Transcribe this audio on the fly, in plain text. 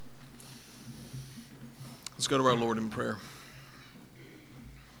Let's go to our Lord in prayer.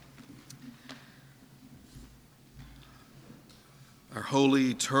 Our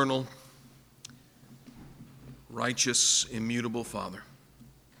holy, eternal, righteous, immutable Father,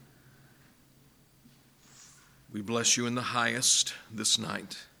 we bless you in the highest this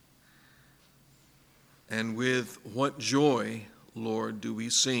night. And with what joy, Lord, do we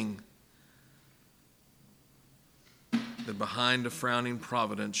sing that behind a frowning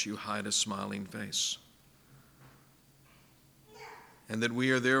providence you hide a smiling face. And that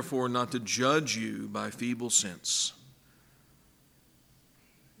we are therefore not to judge you by feeble sense.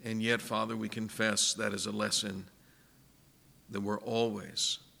 And yet, Father, we confess that is a lesson that we're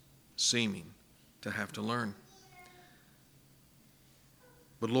always seeming to have to learn.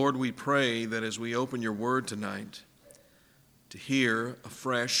 But Lord, we pray that as we open your word tonight, to hear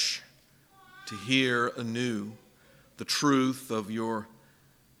afresh, to hear anew the truth of your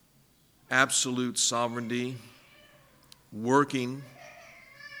absolute sovereignty, working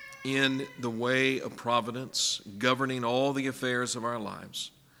in the way of providence, governing all the affairs of our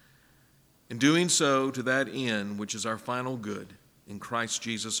lives, and doing so to that end which is our final good in Christ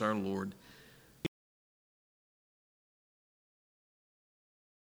Jesus our Lord.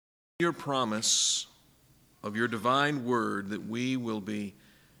 Your promise of your divine word that we will be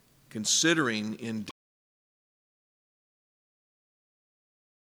considering in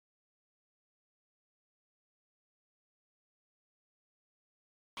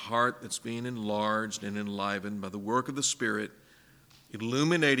heart that's being enlarged and enlivened by the work of the Spirit,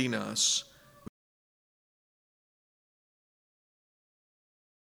 illuminating us.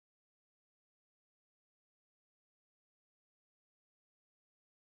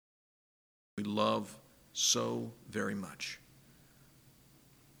 We love so very much.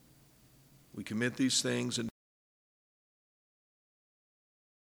 We commit these things and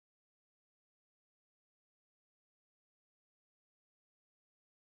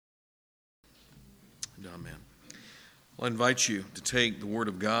amen. I'll invite you to take the Word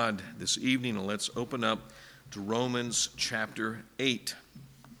of God this evening and let's open up to Romans chapter 8.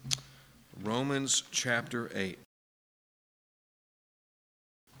 Romans chapter 8.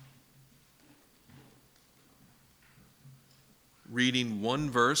 Reading one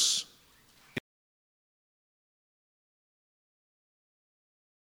verse.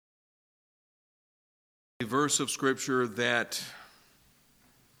 A verse of Scripture that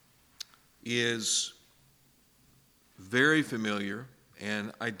is very familiar,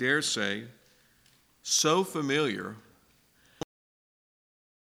 and I dare say, so familiar,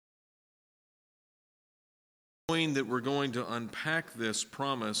 knowing that we're going to unpack this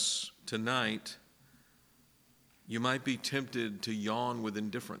promise tonight, you might be tempted to yawn with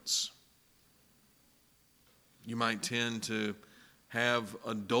indifference. You might tend to have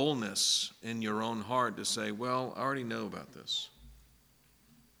a dullness in your own heart to say, well, I already know about this.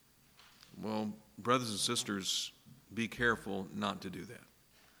 Well, brothers and sisters, be careful not to do that.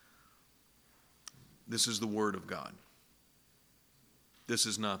 This is the Word of God. This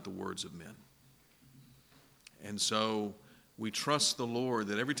is not the words of men. And so we trust the Lord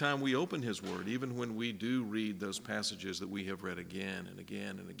that every time we open His Word, even when we do read those passages that we have read again and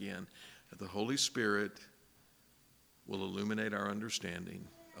again and again, that the Holy Spirit will illuminate our understanding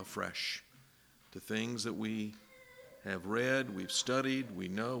afresh to things that we have read, we've studied, we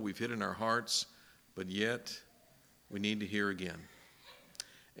know, we've hid in our hearts, but yet we need to hear again.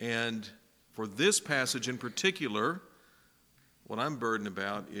 And for this passage in particular, what I'm burdened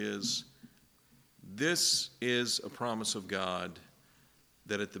about is this is a promise of God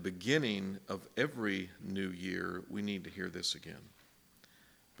that at the beginning of every new year, we need to hear this again.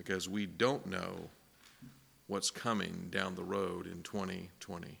 Because we don't know what's coming down the road in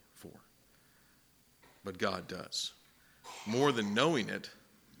 2024. But God does. More than knowing it,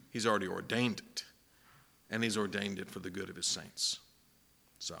 He's already ordained it. And He's ordained it for the good of His saints.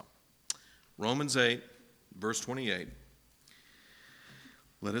 So, Romans 8, verse 28.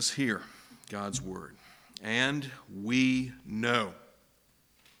 Let us hear God's word. And we know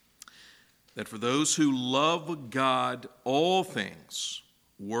that for those who love God, all things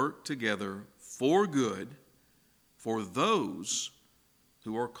work together for good for those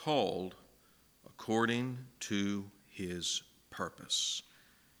who are called according to His purpose.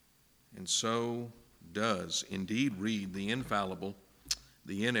 And so does indeed read the infallible,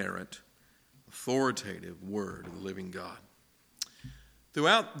 the inerrant, authoritative Word of the living God.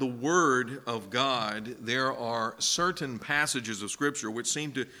 Throughout the Word of God, there are certain passages of Scripture which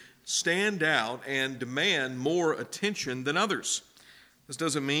seem to stand out and demand more attention than others. This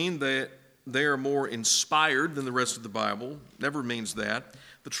doesn't mean that they are more inspired than the rest of the Bible. Never means that.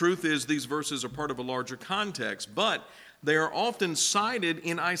 The truth is these verses are part of a larger context, but they are often cited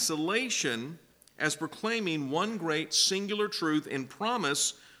in isolation as proclaiming one great singular truth and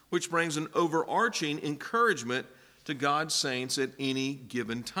promise, which brings an overarching encouragement to God's saints at any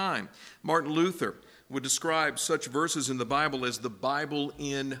given time. Martin Luther would describe such verses in the Bible as the Bible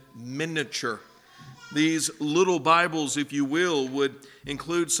in miniature. These little Bibles, if you will, would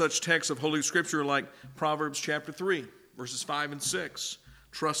include such texts of Holy Scripture like Proverbs chapter 3, verses 5 and 6.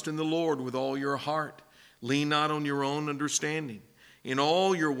 Trust in the Lord with all your heart. Lean not on your own understanding. In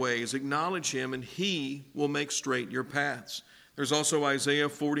all your ways acknowledge him, and he will make straight your paths. There's also Isaiah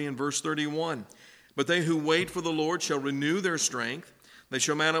 40 and verse 31. But they who wait for the Lord shall renew their strength. They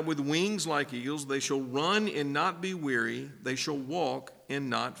shall mount up with wings like eagles. They shall run and not be weary. They shall walk and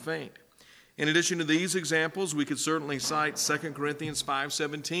not faint. In addition to these examples, we could certainly cite 2 Corinthians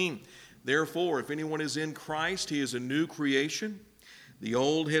 5:17. Therefore, if anyone is in Christ, he is a new creation. The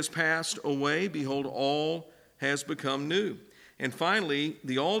old has passed away. Behold, all has become new. And finally,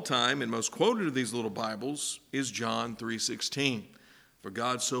 the all-time and most quoted of these little Bibles is John 3:16. For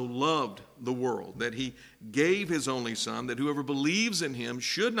God so loved the world that he gave his only Son, that whoever believes in him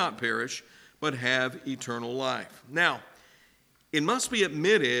should not perish, but have eternal life. Now, it must be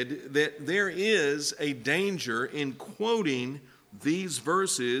admitted that there is a danger in quoting these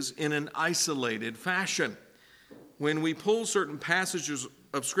verses in an isolated fashion. When we pull certain passages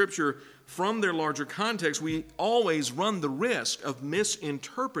of Scripture from their larger context, we always run the risk of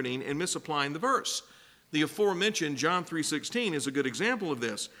misinterpreting and misapplying the verse. The aforementioned John 3:16 is a good example of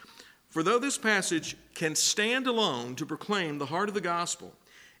this. For though this passage can stand alone to proclaim the heart of the gospel,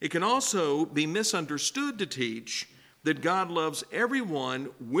 it can also be misunderstood to teach that God loves everyone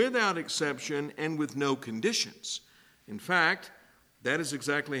without exception and with no conditions. In fact, that is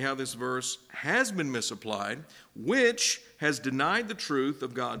exactly how this verse has been misapplied, which has denied the truth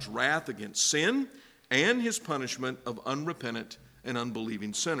of God's wrath against sin and his punishment of unrepentant and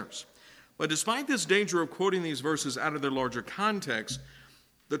unbelieving sinners. But despite this danger of quoting these verses out of their larger context,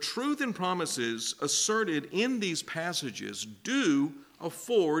 the truth and promises asserted in these passages do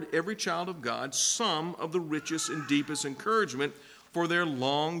afford every child of God some of the richest and deepest encouragement for their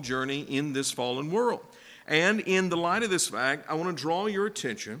long journey in this fallen world. And in the light of this fact, I want to draw your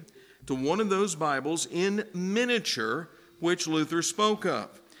attention to one of those Bibles in miniature which Luther spoke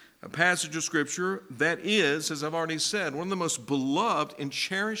of. A passage of Scripture that is, as I've already said, one of the most beloved and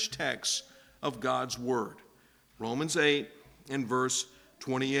cherished texts of God's Word. Romans 8 and verse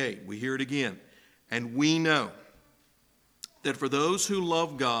 28. We hear it again. And we know that for those who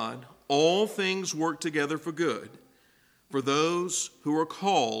love God, all things work together for good, for those who are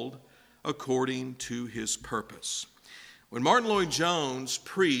called according to his purpose. When Martin Lloyd-Jones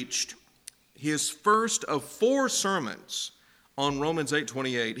preached his first of 4 sermons on Romans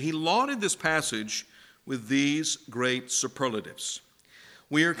 8:28, he lauded this passage with these great superlatives.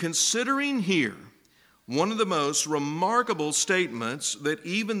 We are considering here one of the most remarkable statements that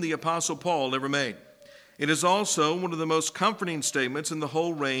even the Apostle Paul ever made. It is also one of the most comforting statements in the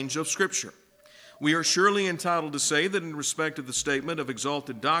whole range of Scripture. We are surely entitled to say that in respect of the statement of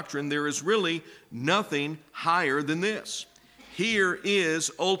exalted doctrine, there is really nothing higher than this. Here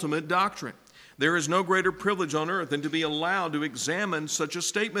is ultimate doctrine. There is no greater privilege on earth than to be allowed to examine such a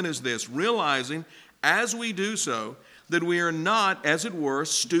statement as this, realizing as we do so that we are not, as it were,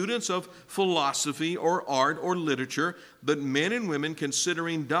 students of philosophy or art or literature, but men and women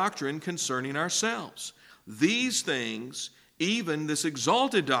considering doctrine concerning ourselves. These things, even this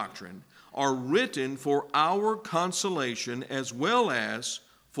exalted doctrine, are written for our consolation as well as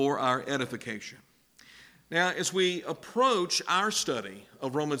for our edification. Now, as we approach our study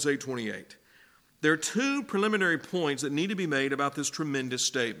of Romans 8:28, there are 2 preliminary points that need to be made about this tremendous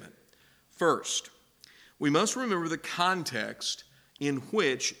statement. First, we must remember the context in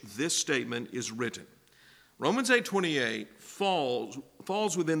which this statement is written. Romans 8:28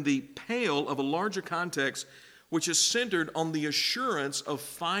 falls within the pale of a larger context which is centered on the assurance of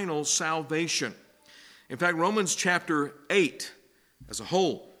final salvation. In fact, Romans chapter 8 as a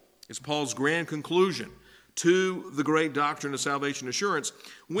whole is Paul's grand conclusion to the great doctrine of salvation assurance,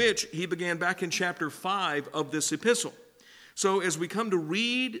 which he began back in chapter 5 of this epistle. So as we come to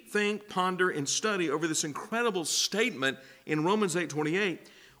read, think, ponder, and study over this incredible statement in Romans 8:28,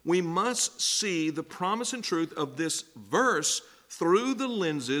 we must see the promise and truth of this verse through the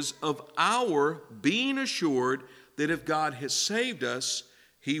lenses of our being assured that if God has saved us,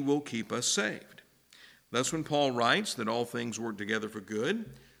 he will keep us saved. Thus, when Paul writes that all things work together for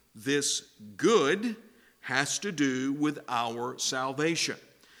good, this good has to do with our salvation.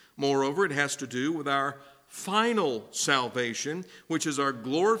 Moreover, it has to do with our final salvation, which is our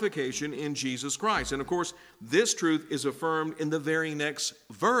glorification in Jesus Christ. And of course, this truth is affirmed in the very next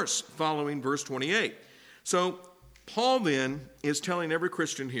verse following verse 28. So Paul then is telling every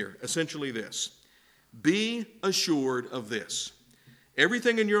Christian here essentially this: be assured of this.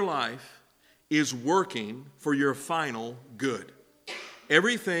 Everything in your life is working for your final good.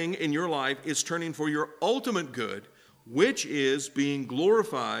 Everything in your life is turning for your ultimate good, which is being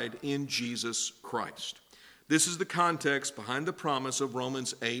glorified in Jesus Christ. This is the context behind the promise of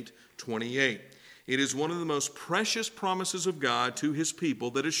Romans 8:28. It is one of the most precious promises of God to his people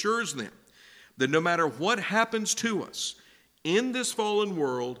that assures them that no matter what happens to us in this fallen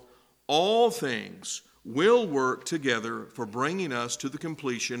world, all things will work together for bringing us to the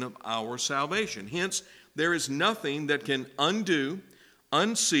completion of our salvation. Hence, there is nothing that can undo,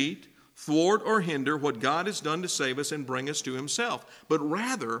 unseat, thwart, or hinder what God has done to save us and bring us to himself. But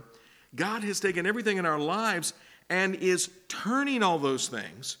rather, God has taken everything in our lives and is turning all those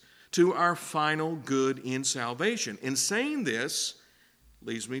things to our final good in salvation. In saying this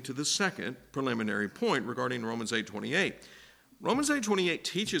leads me to the second preliminary point regarding Romans 8:28. Romans 8:28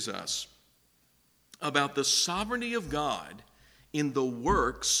 teaches us about the sovereignty of God in the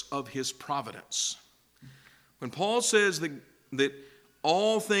works of his providence. When Paul says that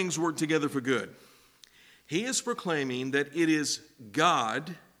all things work together for good, he is proclaiming that it is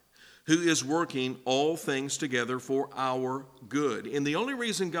God who is working all things together for our good. And the only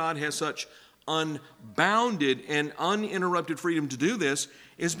reason God has such unbounded and uninterrupted freedom to do this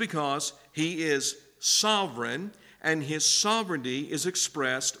is because he is sovereign, and his sovereignty is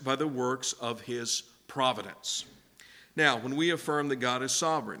expressed by the works of his providence. Now, when we affirm that God is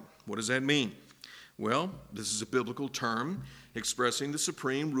sovereign, what does that mean? Well, this is a biblical term expressing the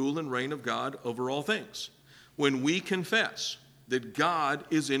supreme rule and reign of God over all things. When we confess that God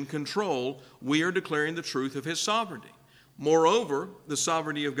is in control, we are declaring the truth of his sovereignty. Moreover, the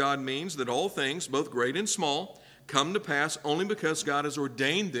sovereignty of God means that all things, both great and small, come to pass only because God has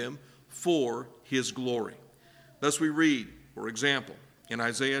ordained them for his glory. Thus we read, for example, in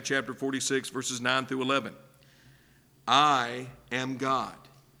Isaiah chapter 46, verses 9 through 11, I am God,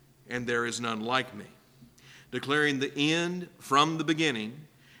 and there is none like me, declaring the end from the beginning,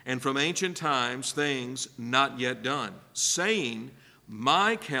 and from ancient times things not yet done, saying,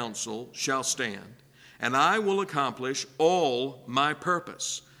 my counsel shall stand, and I will accomplish all my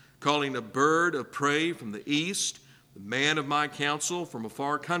purpose, calling a bird of prey from the east, the man of my counsel from a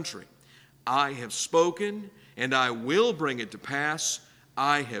far country. I have spoken, and I will bring it to pass.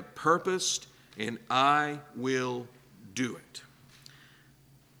 I have purposed, and I will do it.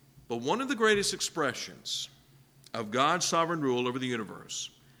 But one of the greatest expressions of God's sovereign rule over the universe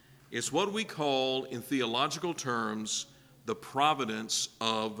is what we call, in theological terms, the providence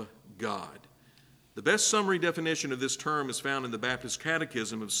of God. The best summary definition of this term is found in the Baptist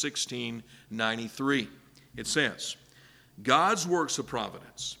Catechism of 1693. It says, God's works of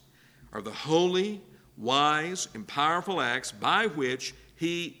providence are the holy, wise, and powerful acts by which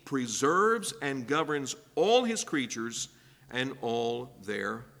he preserves and governs all his creatures and all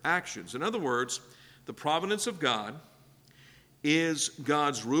their actions. In other words, the providence of God is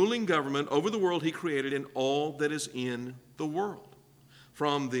God's ruling government over the world he created and all that is in the world.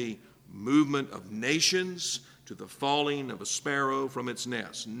 From the movement of nations to the falling of a sparrow from its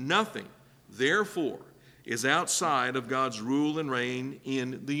nest. Nothing, therefore, is outside of God's rule and reign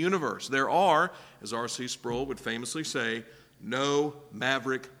in the universe. There are, as R.C. Sproul would famously say, no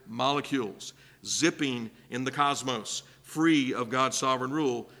maverick molecules zipping in the cosmos, free of God's sovereign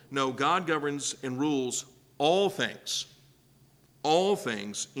rule. No, God governs and rules all things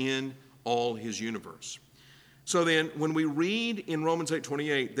in all his universe. So then, when we read in Romans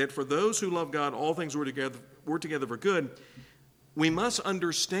 8:28 that for those who love God, all things work together for good, we must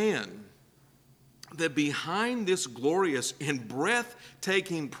understand that behind this glorious and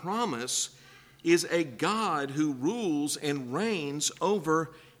breathtaking promise is a God who rules and reigns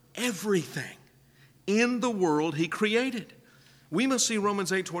over everything in the world he created. We must see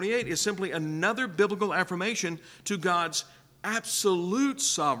Romans 8:28 as simply another biblical affirmation to God's absolute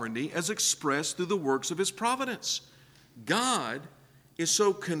sovereignty as expressed through the works of his providence. God is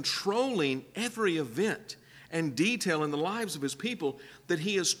so controlling every event and detail in the lives of his people that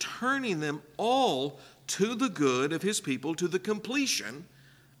he is turning them all to the good of his people, to the completion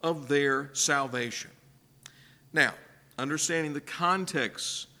of their salvation. Now, understanding the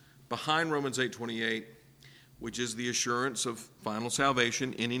context behind Romans 8:28, which is the assurance of final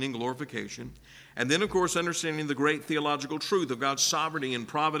salvation, ending in glorification, and then, of course, understanding the great theological truth of God's sovereignty and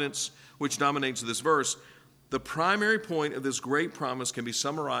providence, which dominates this verse, the primary point of this great promise can be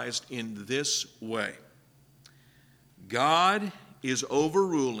summarized in this way. God is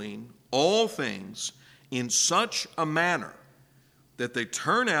overruling all things in such a manner that they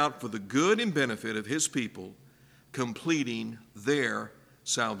turn out for the good and benefit of his people, completing their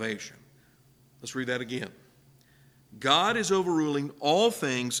salvation. Let's read that again. God is overruling all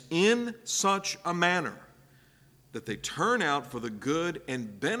things in such a manner that they turn out for the good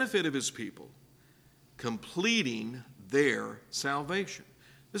and benefit of his people, completing their salvation.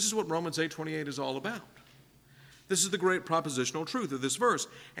 This is what Romans 8:28 is all about. This is the great propositional truth of this verse.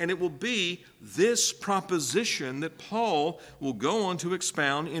 And it will be this proposition that Paul will go on to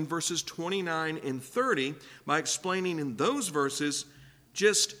expound in verses 29 and 30 by explaining in those verses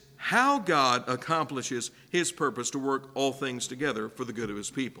just how God accomplishes his purpose to work all things together for the good of his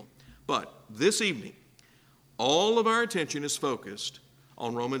people. But this evening, all of our attention is focused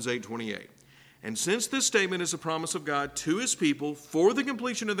on Romans 8:28. And since this statement is a promise of God to his people for the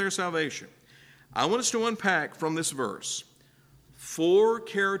completion of their salvation, I want us to unpack from this verse 4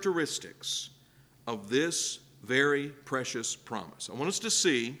 characteristics of this very precious promise. I want us to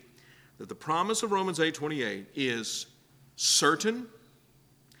see that the promise of Romans 8:28 is certain,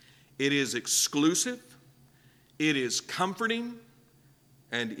 it is exclusive, it is comforting,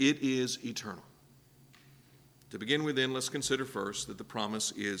 and it is eternal. To begin with, then, let's consider first that the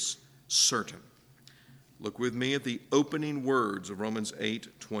promise is certain. Look with me at the opening words of Romans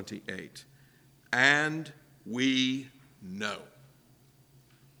 8:28. And we know.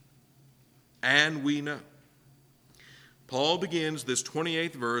 And we know. Paul begins this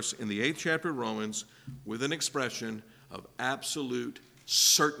 28th verse in the 8th chapter of Romans with an expression of absolute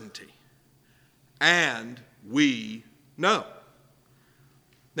certainty. And we know.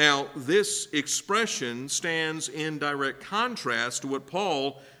 Now, this expression stands in direct contrast to what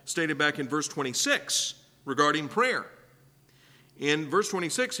Paul stated back in verse 26 regarding prayer. In verse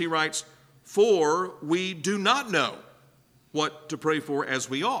 26, he writes, "For we do not know what to pray for as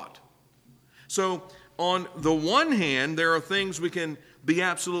we ought." So, on the one hand, there are things we can be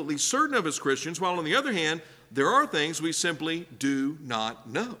absolutely certain of as Christians, while on the other hand, there are things we simply do not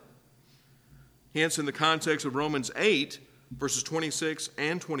know. Hence, in the context of Romans 8, verses 26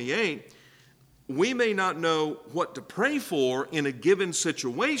 and 28, we may not know what to pray for in a given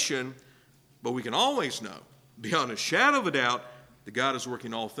situation, but we can always know, beyond a shadow of a doubt, that God is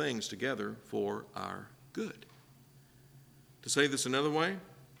working all things together for our good. To say this another way,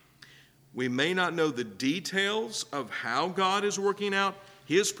 we may not know the details of how God is working out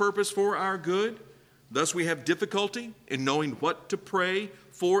his purpose for our good. Thus, we have difficulty in knowing what to pray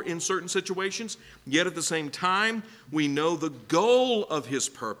for in certain situations. Yet at the same time, we know the goal of his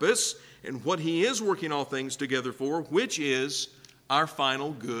purpose and what he is working all things together for, which is our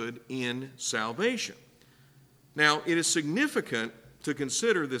final good in salvation. Now, it is significant to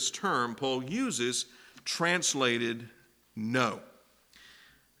consider this term Paul uses, translated know.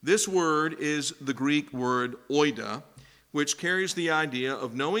 This word is the Greek word oida, which carries the idea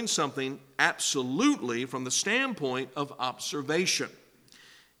of knowing something absolutely from the standpoint of observation.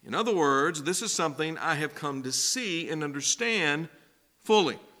 In other words, this is something I have come to see and understand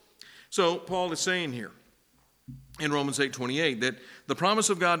fully. So Paul is saying here in Romans 8:28 that the promise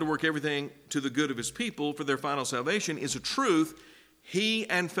of God to work everything to the good of his people for their final salvation is a truth he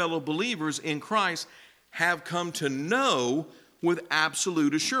and fellow believers in Christ have come to know with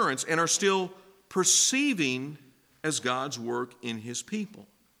absolute assurance and are still perceiving as God's work in his people.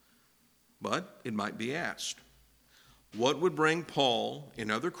 But it might be asked, what would bring Paul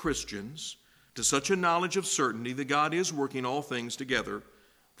and other Christians to such a knowledge of certainty that God is working all things together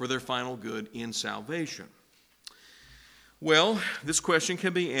for their final good in salvation? Well, this question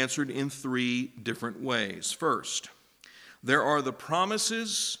can be answered in 3 different ways. First, there are the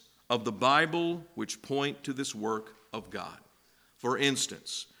promises of the Bible which point to this work of God. For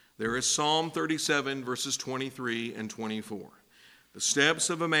instance, there is Psalm 37, verses 23 and 24. The steps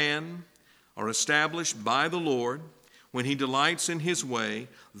of a man are established by the Lord. When he delights in his way,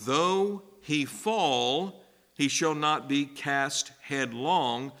 though he fall, he shall not be cast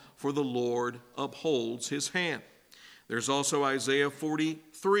headlong, for the Lord upholds his hand. There's also Isaiah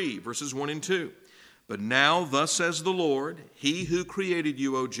 43, verses 1 and 2. But now thus says the Lord, he who created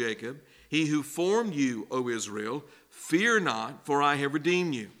you, O Jacob, he who formed you, O Israel, fear not, for I have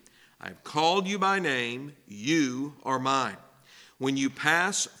redeemed you. I have called you by name, you are mine. When you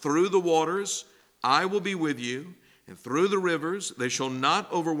pass through the waters, I will be with you, and through the rivers, they shall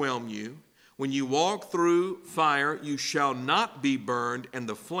not overwhelm you. When you walk through fire, you shall not be burned, and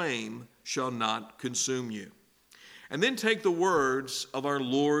the flame shall not consume you. And then take the words of our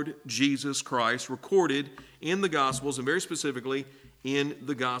Lord Jesus Christ recorded in the Gospels, and very specifically in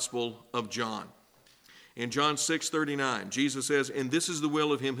the Gospel of John. In John 6:39, Jesus says, "And this is the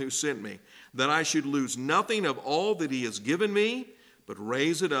will of him who sent me, that I should lose nothing of all that he has given me, but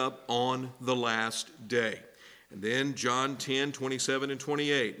raise it up on the last day." And then John 10:27 and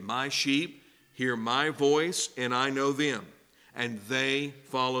 28, "My sheep hear my voice, and I know them, and they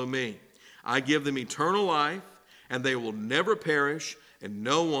follow me. I give them eternal life, and they will never perish, and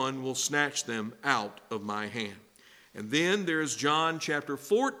no one will snatch them out of my hand." And then there's John chapter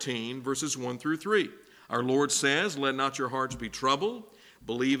 14, verses 1 through 3. Our Lord says, "Let not your hearts be troubled.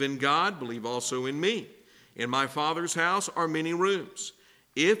 Believe in God, believe also in me. In my Father's house are many rooms.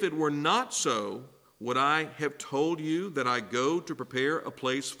 If it were not so, would I have told you that I go to prepare a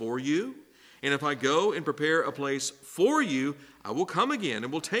place for you? And if I go and prepare a place for you, I will come again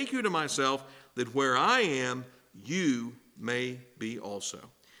and will take you to myself, that where I am, you may be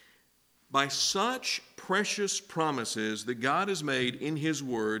also." By such precious promises that God has made in his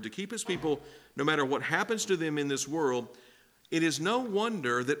word to keep his people, no matter what happens to them in this world, it is no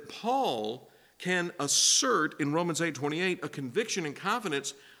wonder that Paul can assert in Romans 8:28 a conviction and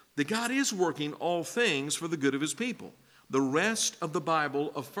confidence that God is working all things for the good of his people. The rest of the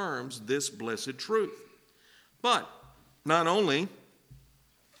Bible affirms this blessed truth. But not only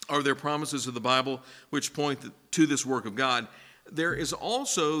are there promises of the Bible which point to this work of God, there is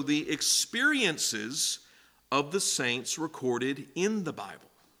also the experiences of the saints recorded in the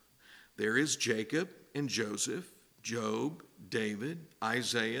Bible. There is Jacob and Joseph, Job, David,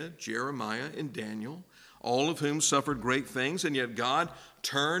 Isaiah, Jeremiah, and Daniel, all of whom suffered great things, and yet God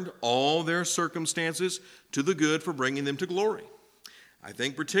turned all their circumstances to the good for bringing them to glory. I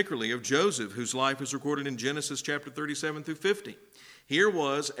think particularly of Joseph, whose life is recorded in Genesis chapter 37 through 50. Here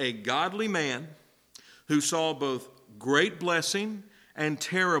was a godly man who saw both great blessing and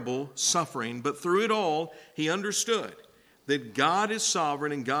terrible suffering, but through it all, he understood that God is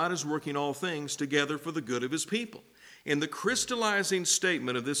sovereign and God is working all things together for the good of his people. In the crystallizing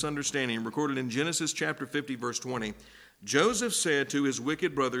statement of this understanding, recorded in Genesis chapter 50, verse 20, Joseph said to his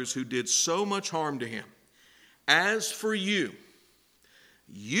wicked brothers who did so much harm to him, "As for you,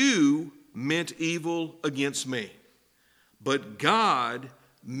 you meant evil against me, but God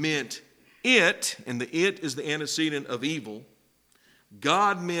meant it," and the "it" is the antecedent of evil,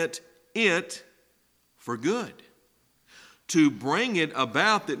 God meant it for good, to bring it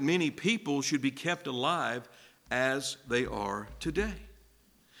about that many people should be kept alive as they are today.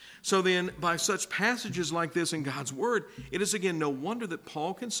 So then, by such passages like this in God's Word, it is again no wonder that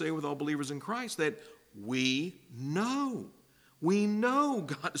Paul can say with all believers in Christ that we know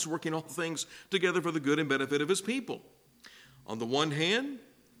God is working all things together for the good and benefit of his people. On the one hand,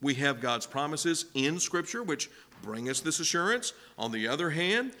 we have God's promises in Scripture which bring us this assurance. On the other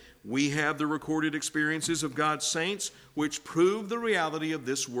hand, we have the recorded experiences of God's saints which prove the reality of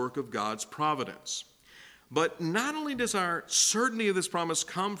this work of God's providence. But not only does our certainty of this promise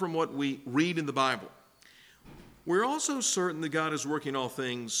come from what we read in the Bible, we're also certain that God is working all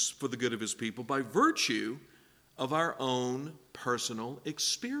things for the good of his people by virtue of our own personal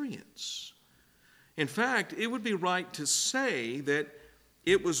experience. In fact, it would be right to say that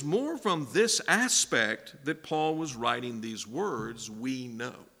it was more from this aspect that Paul was writing these words, "we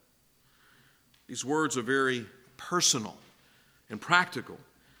know." These words are very personal and practical.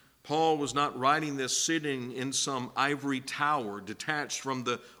 Paul was not writing this sitting in some ivory tower detached from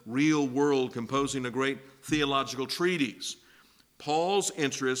the real world composing a great theological treatise. Paul's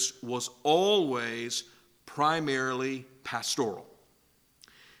interest was always primarily pastoral.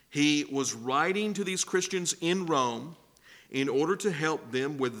 He was writing to these Christians in Rome in order to help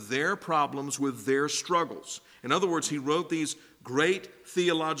them with their problems, with their struggles. In other words, he wrote these great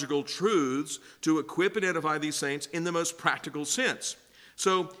theological truths to equip and edify these saints in the most practical sense.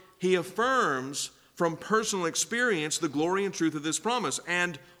 So he affirms from personal experience the glory and truth of this promise.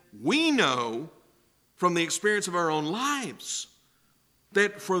 And we know from the experience of our own lives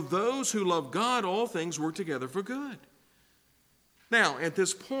that for those who love God, all things work together for good. Now, at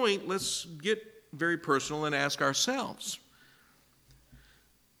this point, let's get very personal and ask ourselves,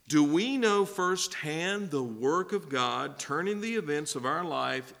 do we know firsthand the work of God turning the events of our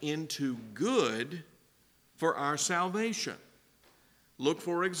life into good for our salvation? Look,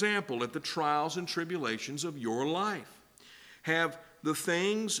 for example, at the trials and tribulations of your life. Have the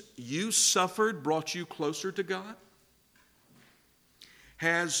things you suffered brought you closer to God?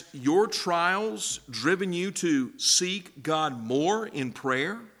 Has your trials driven you to seek God more in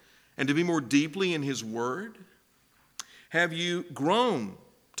prayer and to be more deeply in his word? Have you grown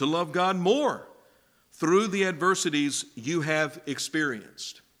to love God more through the adversities you have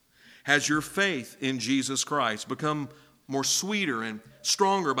experienced? Has your faith in Jesus Christ become more sweeter and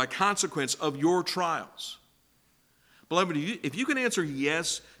stronger by consequence of your trials? Beloved, if you can answer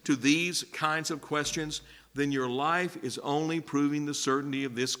yes to these kinds of questions, then your life is only proving the certainty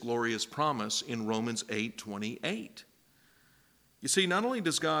of this glorious promise in Romans 8:28. You see, not only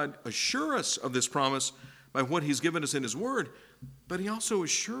does God assure us of this promise by what he's given us in his word, but he also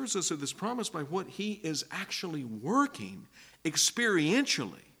assures us of this promise by what he is actually working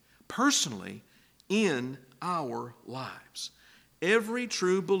experientially, personally, in our lives. Every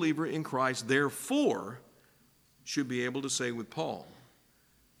true believer in Christ, therefore, should be able to say with Paul,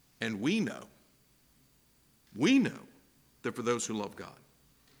 and we know that for those who love God,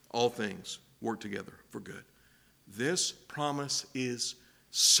 all things work together for good. This promise is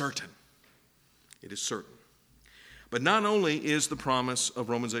certain. It is certain. But not only is the promise of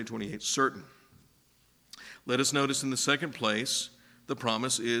Romans 8:28 certain, let us notice in the second place, the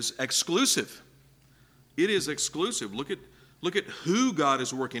promise is exclusive. It is exclusive. Look at who God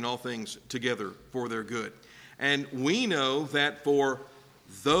is working all things together for their good. And we know that for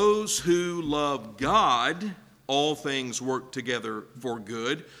those who love God, all things work together for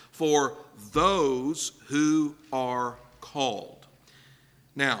good, for those who are called.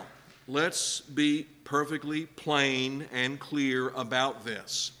 Now, let's be perfectly plain and clear about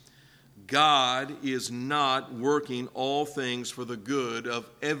this. God is not working all things for the good of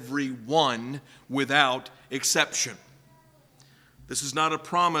everyone without exception. This is not a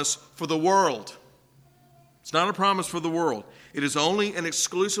promise for the world. It's not a promise for the world. It is only and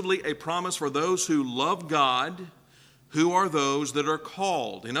exclusively a promise for those who love God, who are those that are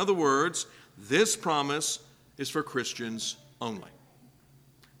called. In other words, this promise is for Christians only.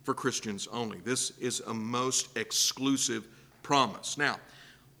 For Christians only. This is a most exclusive promise. Now,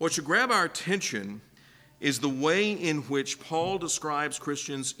 what should grab our attention is the way in which Paul describes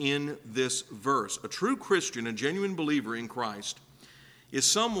Christians in this verse. A true Christian, a genuine believer in Christ, is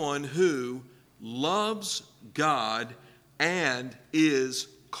someone who loves God and is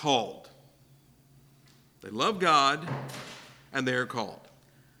called. They love God and they are called.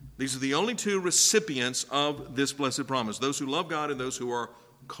 These are the only two recipients of this blessed promise, those who love God and those who are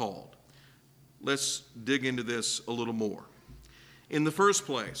called. Let's dig into this a little more. In the first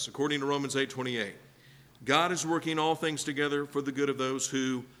place, according to Romans 8:28, God is working all things together for the good of those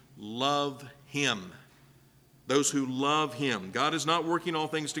who love him. Those who love him. God is not working all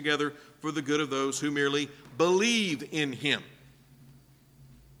things together for the good of those who merely believe in him,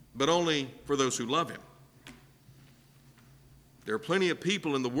 but only for those who love him. There are plenty of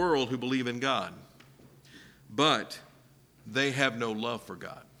people in the world who believe in God, but they have no love for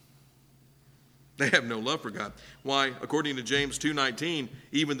God. They have no love for God. Why, according to James 2:19,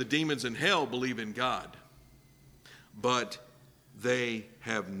 even the demons in hell believe in God, but they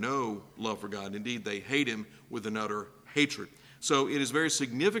have no love for God. Indeed, they hate him with an utter hatred. So it is very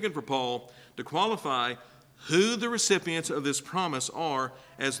significant for Paul to qualify who the recipients of this promise are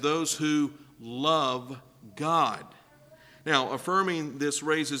as those who love God. Now, affirming this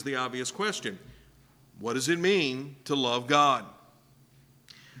raises the obvious question: what does it mean to love God?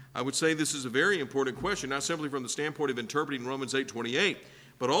 I would say this is a very important question, not simply from the standpoint of interpreting Romans 8:28,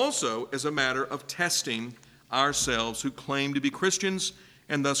 but also as a matter of testing ourselves who claim to be Christians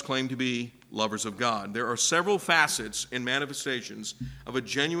and thus claim to be lovers of God. There are several facets and manifestations of a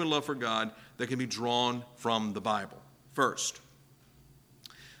genuine love for God that can be drawn from the Bible. First,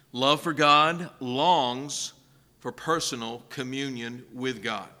 love for God longs for personal communion with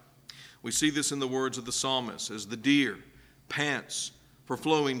God. We see this in the words of the psalmist: as the deer pants for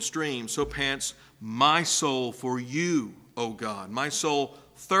flowing streams, so pants my soul for you, O God. My soul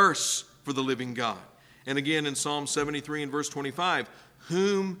thirsts for the living God. And again in Psalm 73 and verse 25,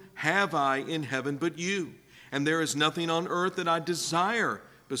 whom have I in heaven but you? And there is nothing on earth that I desire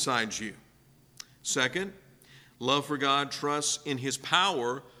besides you. Second, love for God trusts in his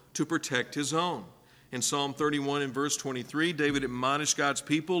power to protect his own. In Psalm 31 and verse 23, David admonished God's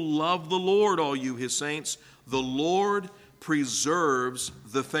people, love the Lord, all you his saints. The Lord preserves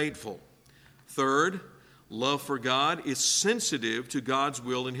the faithful. Third, love for God is sensitive to God's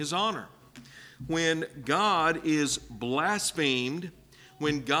will and his honor. When God is blasphemed,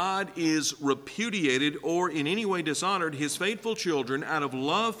 when God is repudiated or in any way dishonored, his faithful children, out of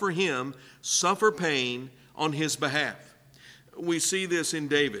love for him, suffer pain on his behalf. We see this in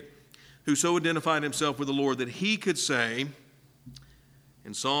David, who so identified himself with the Lord that he could say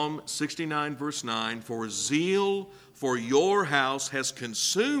in Psalm 69 verse 9, for zeal for your house has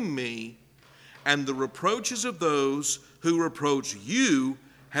consumed me, and the reproaches of those who reproach you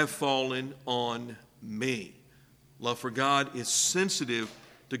have fallen on me. Love for God is sensitive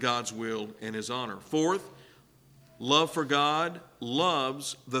to God's will and his honor. Fourth, Love for God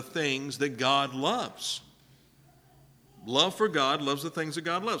loves the things that God loves. Love for God loves the things that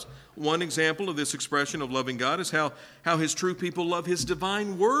God loves. One example of this expression of loving God is how his true people love his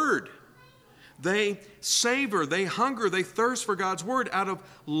divine word. They savor, they hunger, they thirst for God's word out of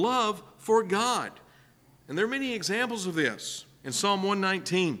love for God. And there are many examples of this. In Psalm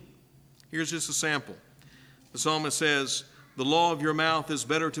 119, here's just a sample. The psalmist says, "The law of your mouth is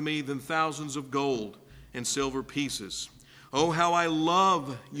better to me than thousands of gold and silver pieces. Oh, how I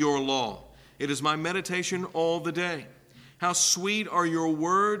love your law. It is my meditation all the day. How sweet are your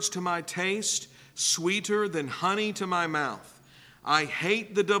words to my taste, sweeter than honey to my mouth. I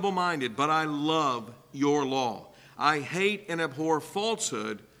hate the double-minded, but I love your law. I hate and abhor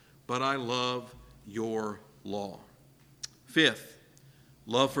falsehood, but I love your law." Fifth,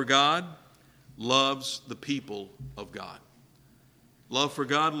 love for God loves the people of God. Love for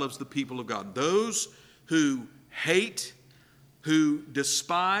God loves the people of God. Those who hate, who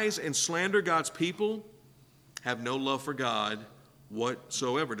despise and slander God's people have no love for God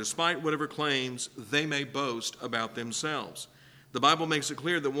whatsoever, despite whatever claims they may boast about themselves. The Bible makes it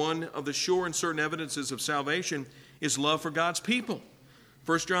clear that one of the sure and certain evidences of salvation is love for God's people.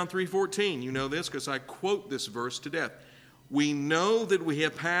 1 John 3:14, you know this because I quote this verse to death. We know that we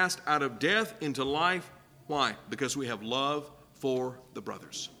have passed out of death into life. Why? Because we have love for the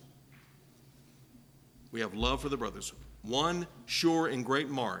brothers. We have love for the brothers. One sure and great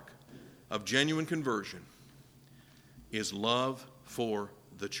mark of genuine conversion is love for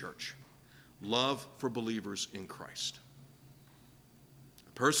the church. Love for believers in Christ.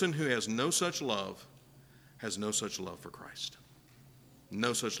 A person who has no such love has no such love for Christ.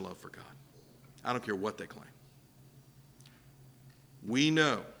 No such love for God. I don't care what they claim. We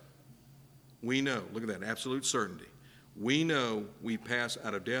know, look at that, absolute certainty. We know we pass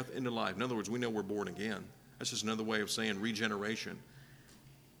out of death into life. In other words, we know we're born again. That's just another way of saying regeneration,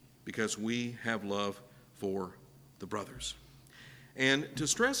 because we have love for the brothers. And to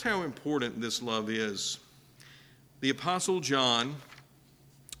stress how important this love is, the Apostle John,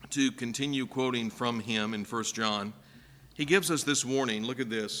 to continue quoting from him in 1 John, he gives us this warning. Look at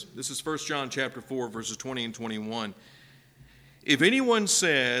this. This is 1 John chapter 4, verses 20 and 21. If anyone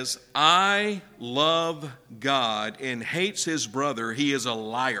says, I love God and hates his brother, he is a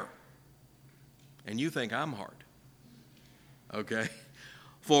liar. And you think I'm hard. Okay?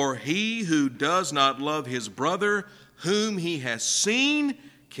 For he who does not love his brother whom he has seen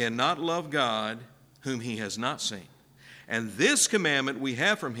cannot love God whom he has not seen. And this commandment we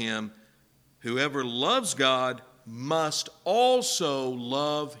have from him, whoever loves God must also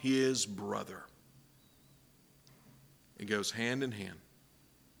love his brother. It goes hand in hand.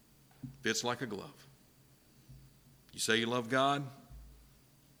 Fits like a glove. You say you love God?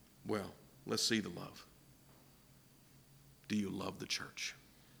 Well, let's see the love. Do you love the church?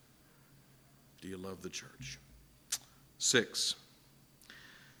 Do you love the church? 6,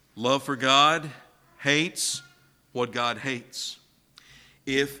 love for God hates what God hates.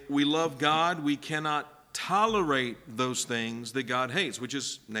 If we love God, we cannot tolerate those things that God hates, which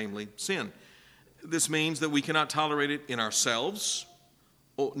is namely sin. This means that we cannot tolerate it in ourselves,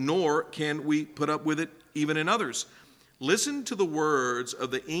 nor can we put up with it even in others. Listen to the words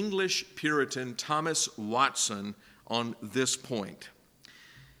of the English Puritan Thomas Watson on this point.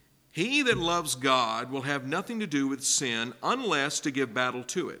 He that loves God will have nothing to do with sin unless to give battle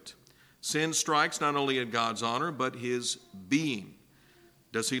to it. Sin strikes not only at God's honor, but his being.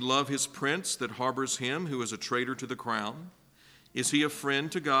 Does he love his prince that harbors him who is a traitor to the crown? Is he a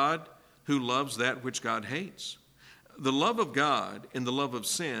friend to God who loves that which God hates? The love of God and the love of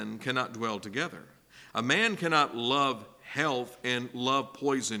sin cannot dwell together. A man cannot love health and love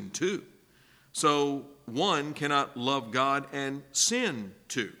poison too. So one cannot love God and sin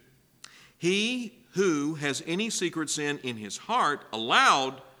too. He who has any secret sin in his heart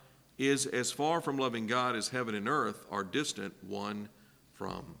aloud is as far from loving God as heaven and earth are distant one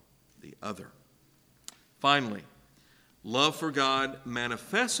from the other. Finally, love for God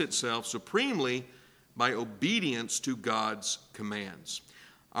manifests itself supremely by obedience to God's commands.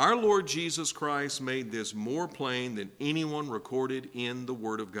 Our Lord Jesus Christ made this more plain than anyone recorded in the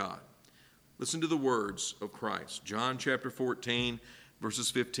Word of God. Listen to the words of Christ. John chapter 14, verses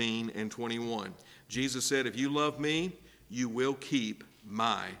 15 and 21. Jesus said, if you love me, you will keep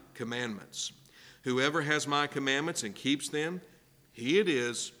my commandments. Whoever has my commandments and keeps them, he it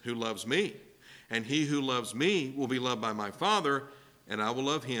is who loves me. And he who loves me will be loved by my Father, and I will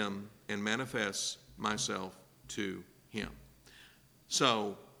love him and manifest myself to him.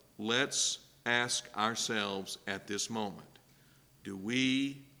 So let's ask ourselves at this moment, do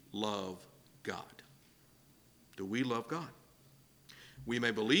we love God? Do we love God? We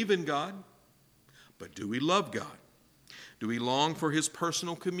may believe in God, but do we love God? Do we long for his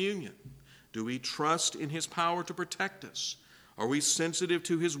personal communion? Do we trust in his power to protect us? Are we sensitive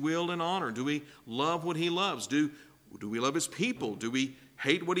to his will and honor? Do we love what he loves? Do we love his people? Do we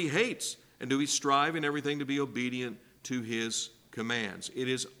hate what he hates? And do we strive in everything to be obedient to his commands? It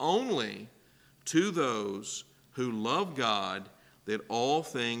is only to those who love God that all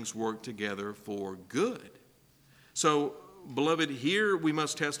things work together for good. So, beloved, here we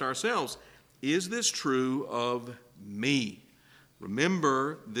must test ourselves. Is this true of me?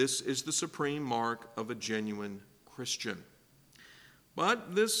 Remember, this is the supreme mark of a genuine Christian.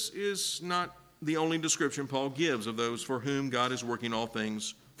 But this is not the only description Paul gives of those for whom God is working all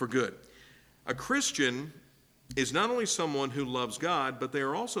things for good. A Christian is not only someone who loves God, but they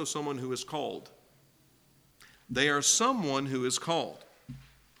are also someone who is called. They are someone who is called.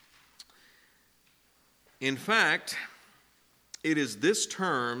 In fact, it is this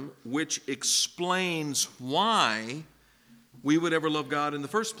term which explains why we would ever love God in the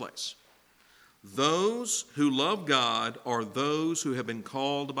first place. Those who love God are those who have been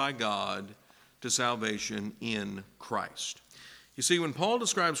called by God to salvation in Christ. You see, when Paul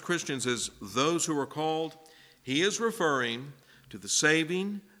describes Christians as those who are called, he is referring to the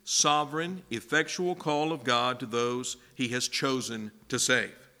saving, sovereign, effectual call of God to those he has chosen to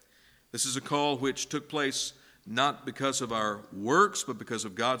save. This is a call which took place not because of our works, but because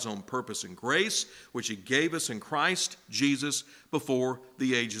of God's own purpose and grace, which he gave us in Christ Jesus before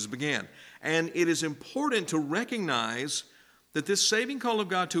the ages began. And it is important to recognize that this saving call of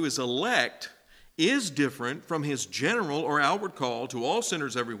God to his elect is different from his general or outward call to all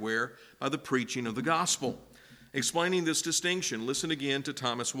sinners everywhere by the preaching of the gospel. Explaining this distinction, listen again to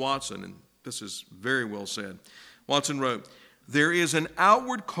Thomas Watson, and this is very well said. Watson wrote, "There is an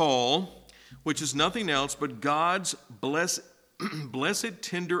outward call which is nothing else but God's blessed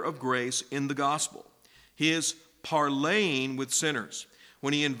tender of grace in the gospel, his parlaying with sinners,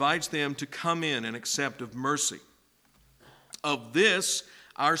 when he invites them to come in and accept of mercy. Of this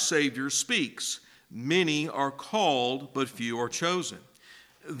our Savior speaks. Many are called, but few are chosen.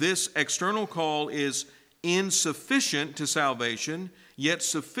 This external call is insufficient to salvation, yet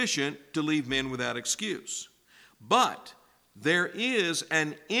sufficient to leave men without excuse. But there is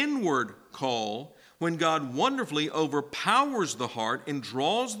an inward call when God wonderfully overpowers the heart and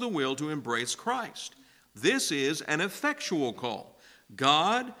draws the will to embrace Christ. This is an effectual call.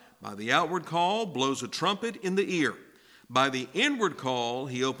 God, by the outward call, blows a trumpet in the ear. By the inward call,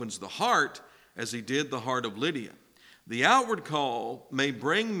 he opens the heart, as he did the heart of Lydia. The outward call may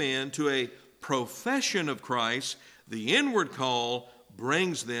bring men to a profession of Christ. The inward call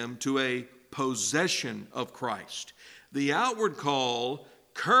brings them to a possession of Christ. The outward call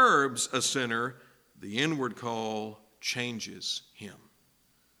curbs a sinner. The inward call changes him."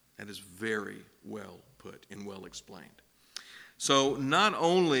 That is very well put and well explained. So not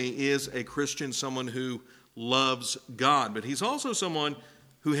only is a Christian someone who loves God, but he's also someone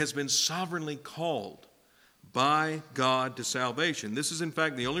who has been sovereignly called by God to salvation. This is in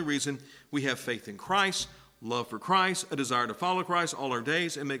fact the only reason we have faith in Christ, love for Christ, a desire to follow Christ all our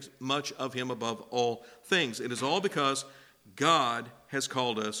days, and make much of him above all things. It is all because God has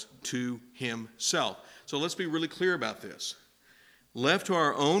called us to himself. So let's be really clear about this. Left to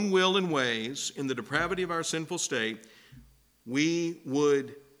our own will and ways, in the depravity of our sinful state, we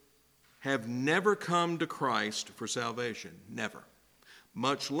would have never come to Christ for salvation. Never.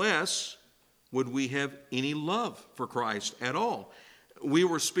 Much less would we have any love for Christ at all. We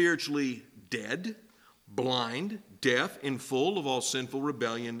were spiritually dead, blind, deaf, and full of all sinful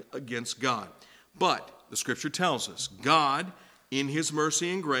rebellion against God. But the Scripture tells us God, in his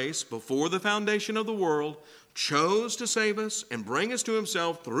mercy and grace, before the foundation of the world, chose to save us and bring us to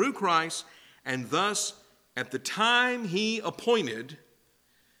himself through Christ, and thus, at the time he appointed,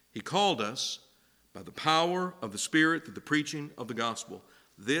 he called us by the power of the Spirit through the preaching of the gospel.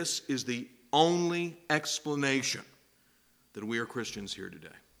 This is the only explanation that we are Christians here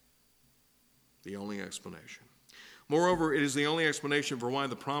today. The only explanation. Moreover, it is the only explanation for why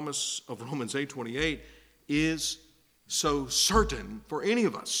the promise of Romans 8:28 is so certain for any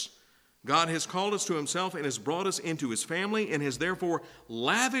of us. God has called us to himself and has brought us into his family and has therefore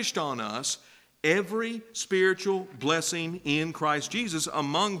lavished on us every spiritual blessing in Christ Jesus,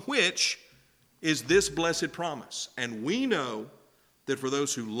 among which is this blessed promise. And we know that for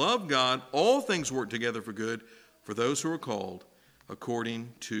those who love God, all things work together for good, for those who are called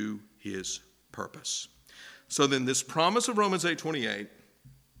according to his purpose. So then this promise of Romans 8:28,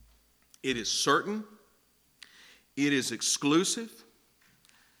 it is certain, it is exclusive,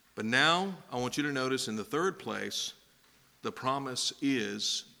 But now I want you to notice in the third place, the promise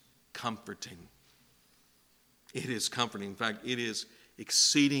is comforting. It is comforting. In fact, it is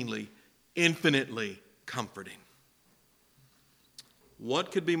exceedingly, infinitely comforting.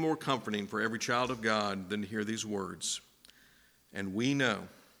 What could be more comforting for every child of God than to hear these words? And we know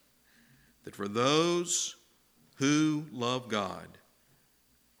that for those who love God,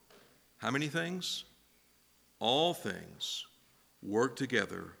 how many things? All things work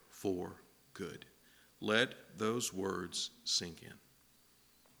together for good. Let those words sink in.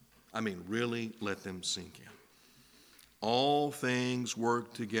 I mean, really let them sink in. All things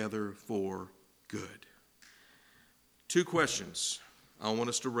work together for good. Two questions I want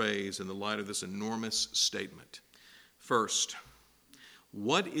us to raise in the light of this enormous statement. First,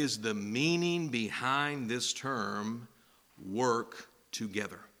 what is the meaning behind this term, work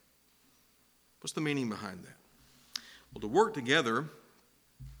together? What's the meaning behind that? Well, to work together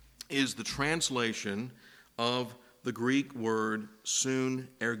is the translation of the Greek word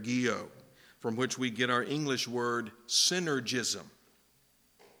synergio, from which we get our English word synergism.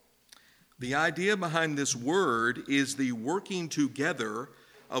 The idea behind this word is the working together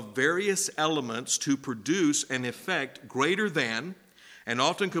of various elements to produce an effect greater than and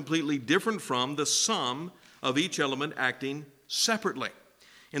often completely different from the sum of each element acting separately.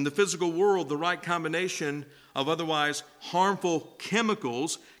 In the physical world, the right combination of otherwise harmful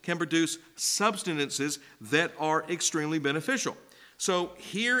chemicals can produce substances that are extremely beneficial. So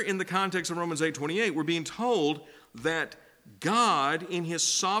here in the context of Romans 8:28, we're being told that God, in his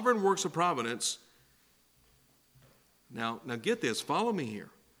sovereign works of providence, now get this, follow me here.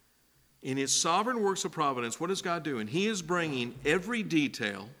 In his sovereign works of providence, what is God doing? He is bringing every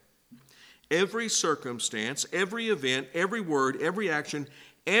detail, every circumstance, every event, every word, every action,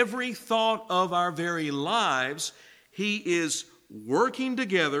 every thought of our very lives. He is working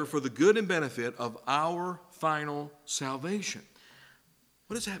together for the good and benefit of our final salvation.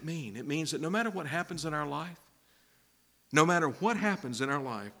 What does that mean? It means that no matter what happens in our life,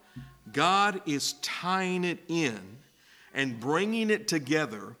 God is tying it in and bringing it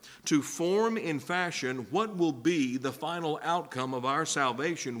together to form and fashion what will be the final outcome of our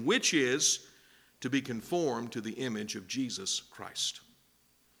salvation, which is to be conformed to the image of Jesus Christ.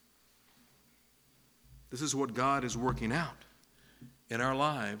 This is what God is working out in our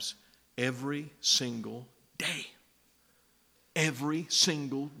lives every single day. Every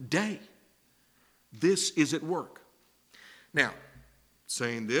single day. This is at work. Now,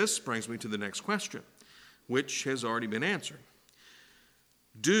 saying this brings me to the next question, which has already been answered.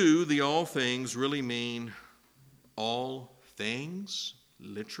 Do the all things really mean all things,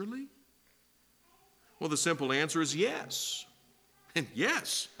 literally? Well, the simple answer is yes. And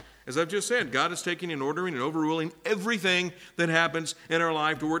yes, as I've just said, God is taking and ordering and overruling everything that happens in our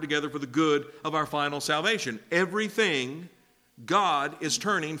life to work together for the good of our final salvation. Everything God is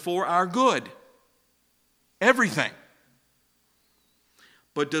turning for our good. Everything.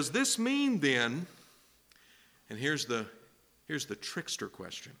 But does this mean then, and here's the trickster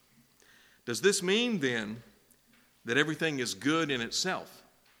question, does this mean then that everything is good in itself,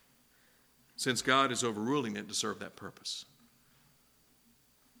 since God is overruling it to serve that purpose?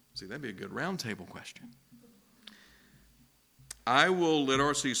 See, that'd be a good roundtable question. I will let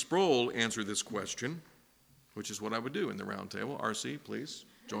R.C. Sproul answer this question, which is what I would do in the roundtable. R.C., please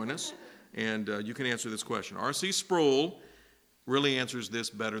join us, and you can answer this question. R.C. Sproul really answers this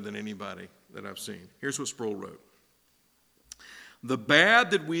better than anybody that I've seen. Here's what Sproul wrote. The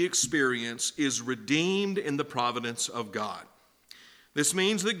bad that we experience is redeemed in the providence of God. This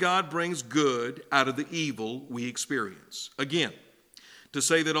means that God brings good out of the evil we experience. Again, to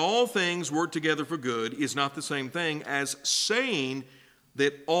say that all things work together for good is not the same thing as saying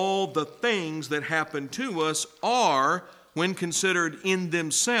that all the things that happen to us are, when considered in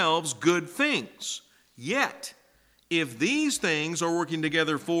themselves, good things. Yet, if these things are working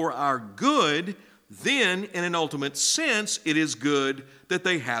together for our good, then in an ultimate sense, it is good that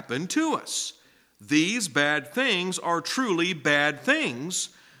they happen to us. These bad things are truly bad things,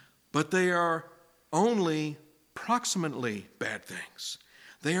 but they are only proximately bad things.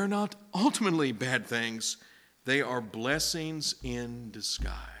 They are not ultimately bad things. They are blessings in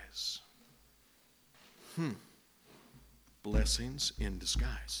disguise. Blessings in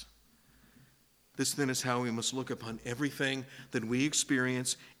disguise. This then is how we must look upon everything that we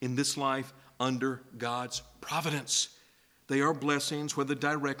experience in this life under God's providence. They are blessings, whether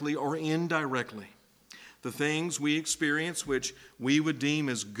directly or indirectly. The things we experience which we would deem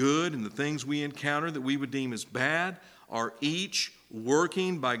as good and the things we encounter that we would deem as bad are each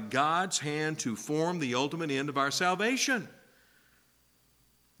working by God's hand to form the ultimate end of our salvation.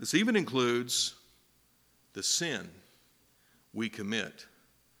 This even includes the sin we commit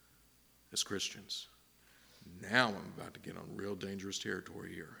as Christians. Now I'm about to get on real dangerous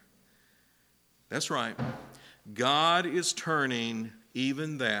territory here. That's right. God is turning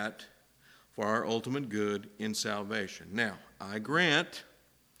even that for our ultimate good in salvation. Now, I grant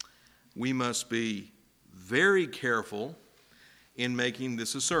we must be very careful in making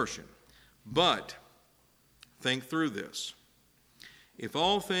this assertion. But think through this. If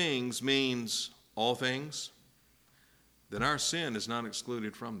all things means all things, then our sin is not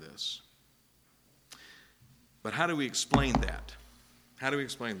excluded from this. But how do we explain that? How do we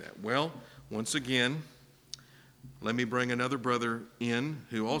explain that? Well, once again, let me bring another brother in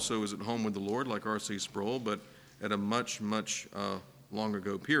who also is at home with the Lord, like R.C. Sproul, but at a much long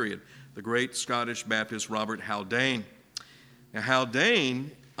ago period. The great Scottish Baptist Robert Haldane. Now, Haldane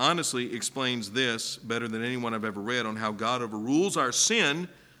honestly explains this better than anyone I've ever read on how God overrules our sin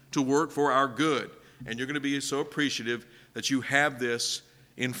to work for our good. And you're going to be so appreciative that you have this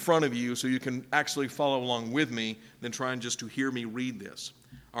in front of you so you can actually follow along with me than trying just to hear me read this.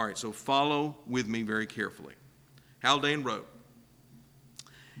 All right, so follow with me very carefully. Haldane wrote,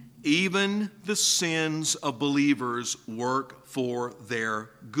 "Even the sins of believers work for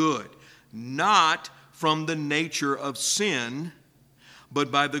their good, not from the nature of sin, but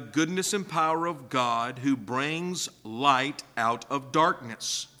by the goodness and power of God who brings light out of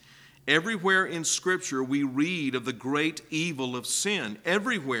darkness. Everywhere in Scripture we read of the great evil of sin.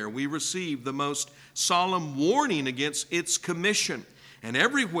 Everywhere we receive the most solemn warning against its commission. And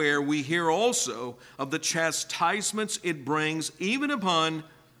everywhere we hear also of the chastisements it brings even upon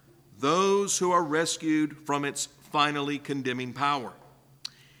those who are rescued from its finally condemning power.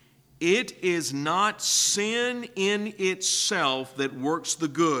 It is not sin in itself that works the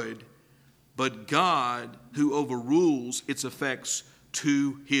good, but God who overrules its effects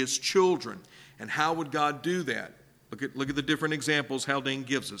to his children." And how would God do that? Look at the different examples Haldane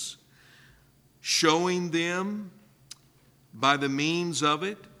gives us. Showing them by the means of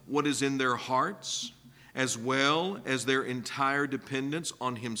it what is in their hearts, as well as their entire dependence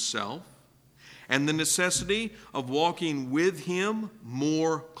on himself, and the necessity of walking with him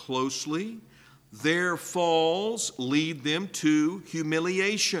more closely. Their falls lead them to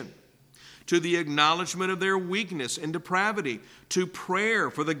humiliation, to the acknowledgement of their weakness and depravity, to prayer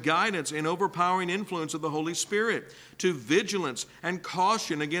for the guidance and overpowering influence of the Holy Spirit, to vigilance and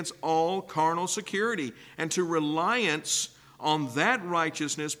caution against all carnal security, and to reliance on that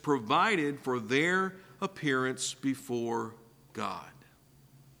righteousness provided for their appearance before God.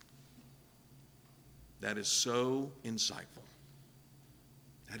 That is so insightful.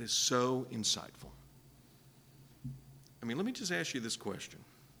 That is so insightful. I mean, let me just ask you this question.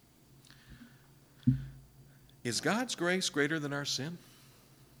 Is God's grace greater than our sin?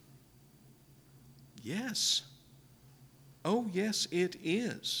 Yes. Oh, yes, it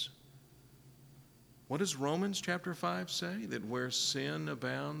is. What does Romans chapter 5 say? That where sin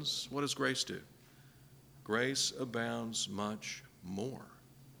abounds, what does grace do? Grace abounds much more.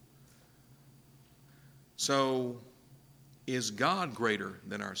 So, is God greater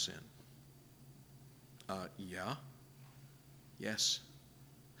than our sin? Yeah. Yes.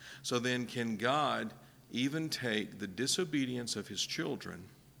 So then, can God even take the disobedience of his children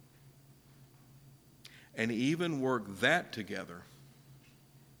and even work that together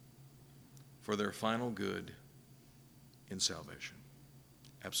for their final good in salvation?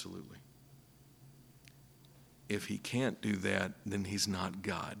 Absolutely. If he can't do that, then he's not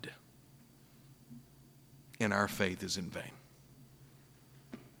God. And our faith is in vain.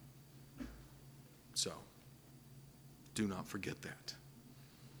 So, do not forget that.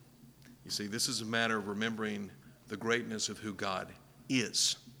 You see, this is a matter of remembering the greatness of who God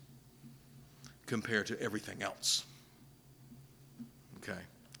is compared to everything else. Okay?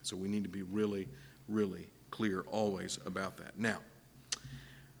 So we need to be really, really clear always about that. Now,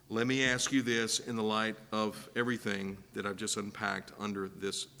 let me ask you this in the light of everything that I've just unpacked under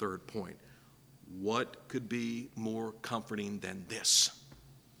this third point. What could be more comforting than this?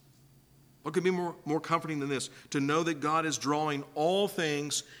 What could be more comforting than this? To know that God is drawing all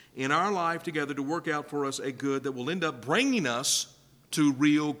things in our life together to work out for us a good that will end up bringing us to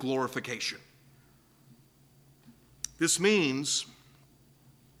real glorification. This means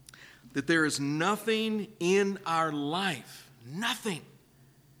that there is nothing in our life, nothing,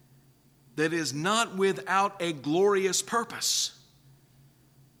 that is not without a glorious purpose.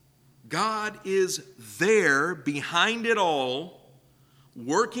 God is there behind it all,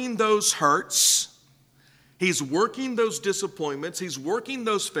 working those hurts. He's working those disappointments. He's working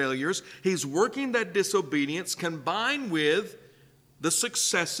those failures. He's working that disobedience combined with the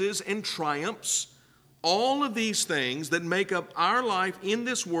successes and triumphs, all of these things that make up our life in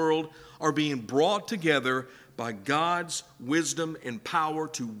this world are being brought together by God's wisdom and power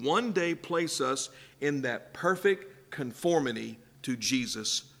to one day place us in that perfect conformity to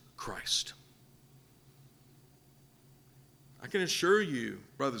Jesus Christ. I can assure you,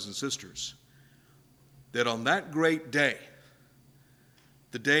 brothers and sisters, that on that great day,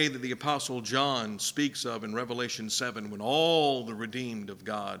 the day that the Apostle John speaks of in Revelation 7, when all the redeemed of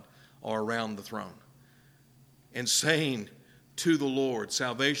God are around the throne and saying to the Lord,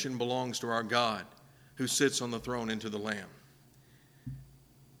 salvation belongs to our God who sits on the throne and to the Lamb.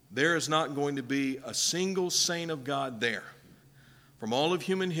 There is not going to be a single saint of God there from all of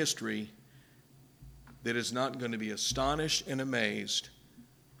human history that is not going to be astonished and amazed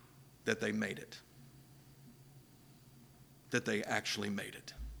that they made it. That they actually made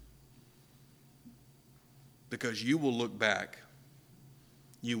it. Because you will look back,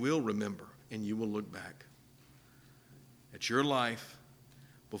 you will remember, and you will look back at your life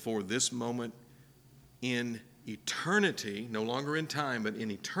before this moment in eternity, no longer in time, but in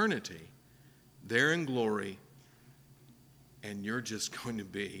eternity, there in glory, and you're just going to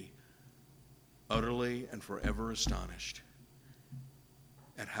be utterly and forever astonished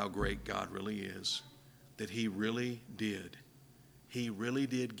at how great God really is, that He really did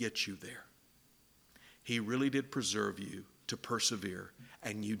get you there. He really did preserve you to persevere,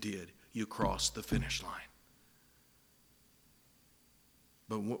 and you did. You crossed the finish line.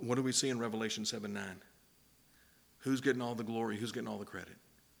 But what do we see in Revelation 7:9? Who's getting all the glory? Who's getting all the credit?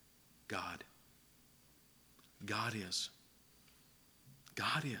 God. God is.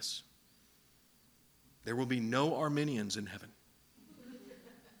 God is. There will be no Arminians in heaven.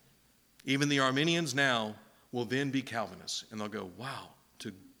 Even the Arminians now will then be Calvinists. And they'll go, wow,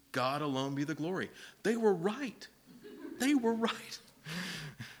 to God alone be the glory. They were right. They were right.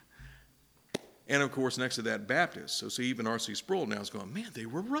 And of course, next to that, Baptists. So see, even R.C. Sproul now is going, man, they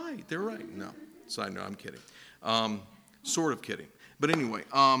were right. They're right. No, side note, I'm kidding. Sort of kidding. But anyway,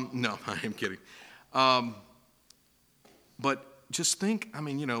 no, I am kidding. But just think,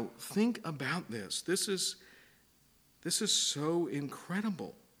 think about this. This is so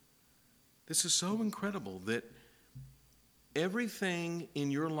incredible. This is so incredible that everything in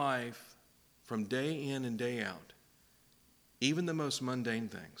your life from day in and day out, even the most mundane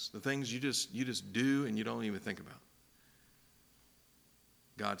things, the things you just do and you don't even think about,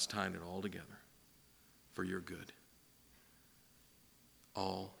 God's tying it all together for your good.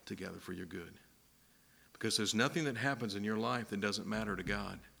 All together for your good. Because there's nothing that happens in your life that doesn't matter to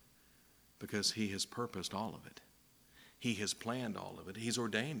God, because He has purposed all of it. He has planned all of it. He's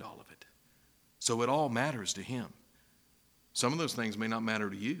ordained all of it. So it all matters to Him. Some of those things may not matter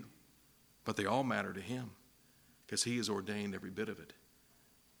to you, but they all matter to Him, because He has ordained every bit of it.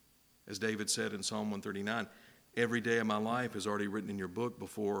 As David said in Psalm 139, every day of my life is already written in your book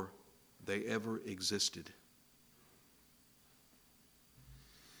before they ever existed.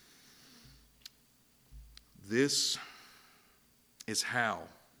 This is how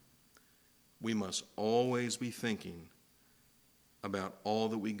we must always be thinking about all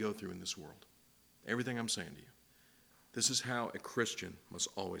that we go through in this world. Everything I'm saying to you. This is how a Christian must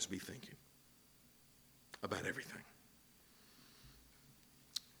always be thinking about everything.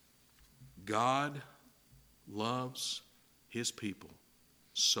 God loves His people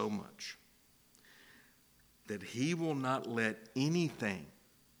so much that He will not let anything,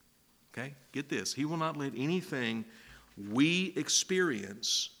 okay, get this, He will not let anything we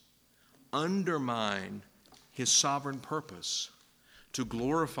experience undermine His sovereign purpose to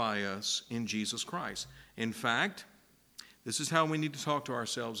glorify us in Jesus Christ. In fact, this is how we need to talk to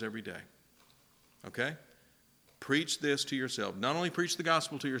ourselves every day. Okay? Preach this to yourself. Not only preach the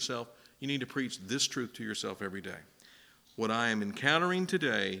gospel to yourself, you need to preach this truth to yourself every day. What I am encountering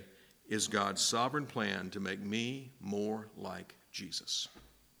today is God's sovereign plan to make me more like Jesus.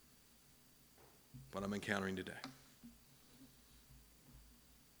 What I'm encountering today.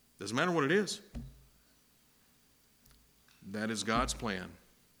 Doesn't matter what it is. That is God's plan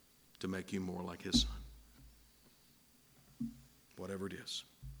to make you more like His Son. Whatever it is.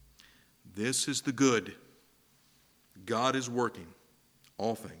 This is the good God is working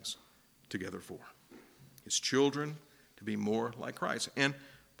all things together for His children to be more like Christ. And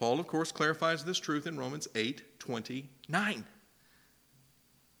Paul, of course, clarifies this truth in Romans 8:29.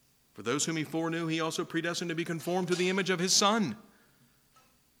 For those whom He foreknew, He also predestined to be conformed to the image of His Son.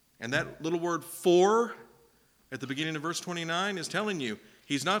 And that little word "for" at the beginning of verse 29 is telling you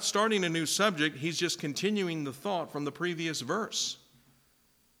He's not starting a new subject. He's just continuing the thought from the previous verse.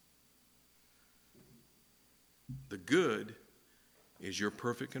 The good is your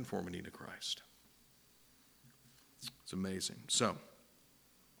perfect conformity to Christ. It's amazing. So,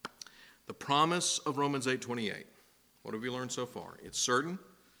 the promise of Romans 8:28. What have we learned so far? It's certain,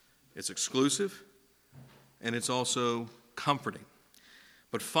 it's exclusive, and it's also comforting.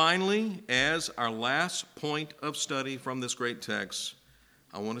 But finally, as our last point of study from this great text,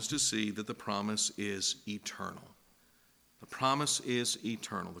 I want us to see that the promise is eternal. The promise is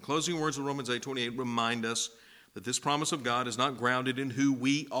eternal. The closing words of Romans 8:28 remind us that this promise of God is not grounded in who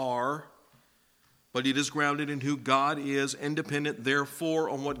we are, but it is grounded in who God is, independent, therefore,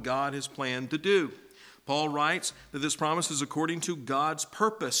 on what God has planned to do. Paul writes that this promise is according to God's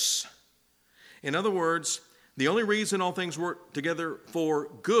purpose. In other words, the only reason all things work together for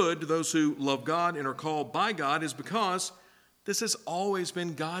good to those who love God and are called by God is because this has always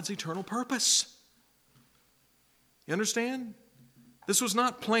been God's eternal purpose. You understand? This was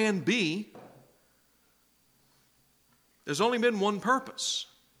not plan B. There's only been one purpose,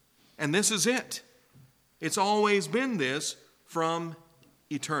 and this is it. It's always been this from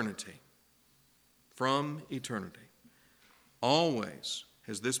eternity. From eternity. Always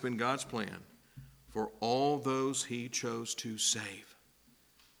has this been God's plan for all those he chose to save.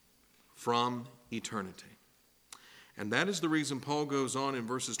 From eternity. And that is the reason Paul goes on in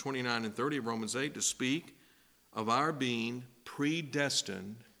verses 29 and 30 of Romans 8 to speak of our being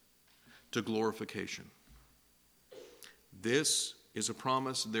predestined to glorification. This is a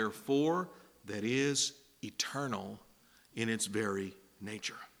promise, therefore, that is eternal in its very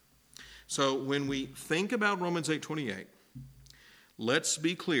nature. So when we think about Romans 8:28, let's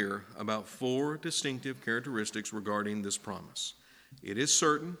be clear about four distinctive characteristics regarding this promise. It is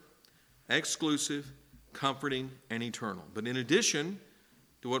certain, exclusive, comforting, and eternal. But in addition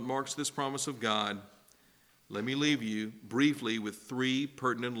to what marks this promise of God, let me leave you briefly with three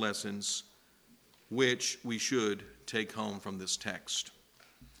pertinent lessons which we should take home from this text.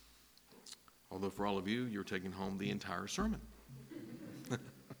 Although for all of you, you're taking home the entire sermon.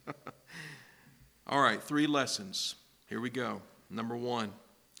 All right, three lessons. Here we go. Number one,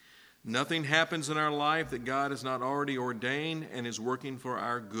 nothing happens in our life that God has not already ordained and is working for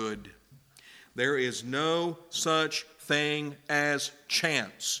our good. There is no such thing as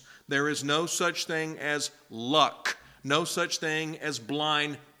chance. There is no such thing as luck. No such thing as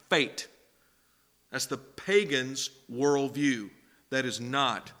blind fate. That's the pagan's worldview. That is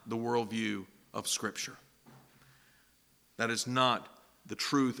not the worldview of Scripture. That is not the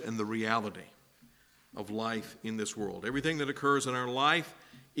truth and the reality of life in this world. Everything that occurs in our life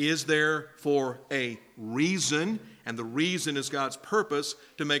is there for a reason, and the reason is God's purpose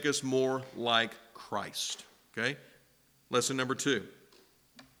to make us more like Christ. Okay? Lesson number two.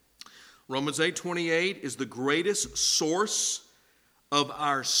 Romans 8:28 is the greatest source of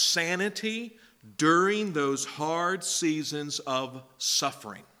our sanity during those hard seasons of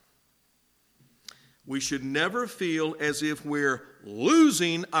suffering. We should never feel as if we're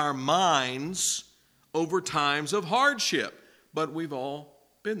losing our minds over times of hardship, but we've all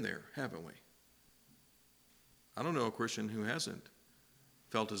been there, haven't we? I don't know a Christian who hasn't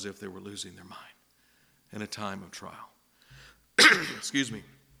felt as if they were losing their mind in a time of trial. Excuse me.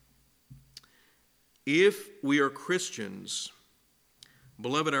 If we are Christians,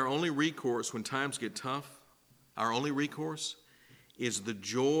 beloved, our only recourse when times get tough, our only recourse is the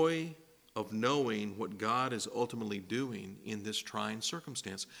joy of knowing what God is ultimately doing in this trying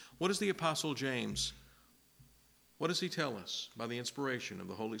circumstance. What does the Apostle James, what does he tell us by the inspiration of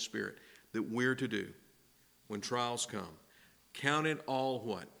the Holy Spirit that we're to do when trials come? Count it all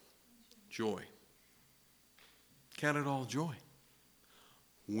what? Joy. Count it all joy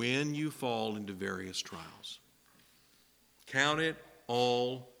when you fall into various trials. Count it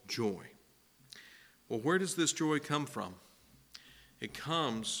all joy. Well, where does this joy come from? It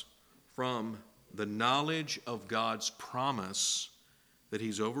comes from the knowledge of God's promise that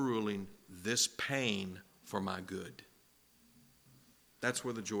he's overruling this pain for my good. That's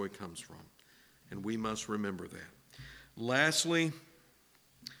where the joy comes from, and we must remember that. Lastly,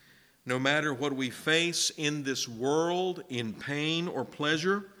 no matter what we face in this world, in pain or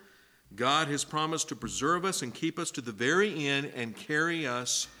pleasure, God has promised to preserve us and keep us to the very end and carry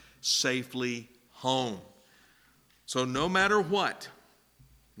us safely home. So no matter what,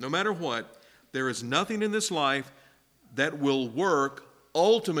 there is nothing in this life that will work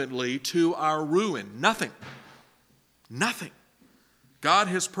ultimately to our ruin. Nothing. Nothing. God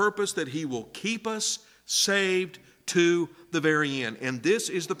has purposed that he will keep us saved to the very end. And this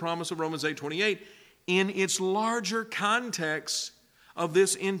is the promise of Romans 8:28 in its larger context of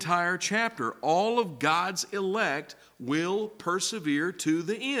this entire chapter. All of God's elect will persevere to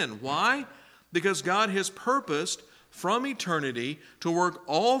the end. Why? Because God has purposed from eternity to work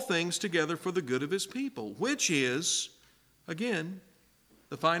all things together for the good of his people, which is, again,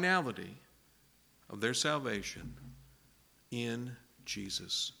 the finality of their salvation in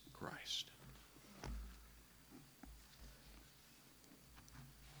Jesus Christ.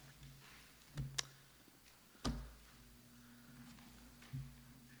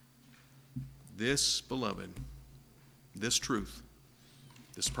 This, beloved, this truth,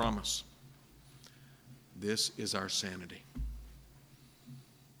 this promise, this is our sanity.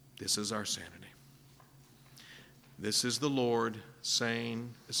 This is our sanity. This is the Lord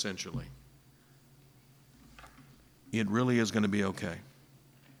saying, essentially, it really is going to be okay.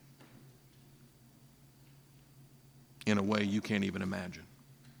 In a way you can't even imagine.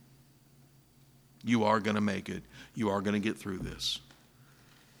 You are going to make it. You are going to get through this.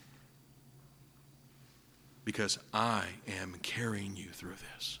 Because I am carrying you through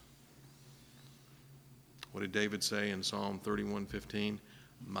this. What did David say in Psalm 31:15?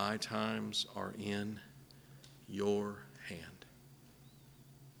 My times are in your hand.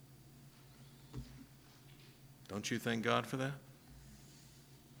 Don't you thank God for that?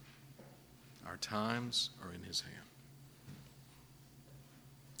 Our times are in his hand.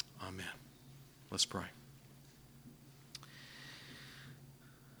 Amen. Let's pray.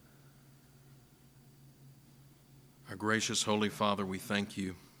 Our gracious Holy Father, we thank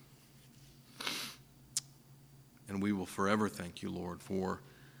you. And we will forever thank you, Lord, for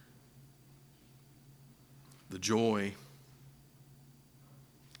the joy,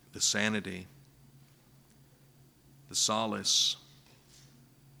 the sanity, the solace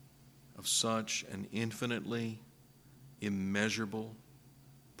of such an infinitely immeasurable,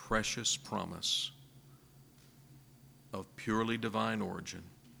 precious promise of purely divine origin,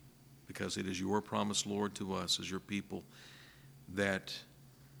 because it is your promise, Lord, to us as your people, that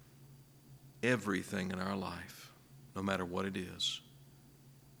everything in our life, no matter what it is,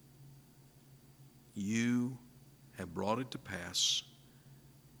 you have brought it to pass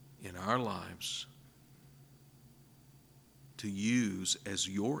in our lives to use as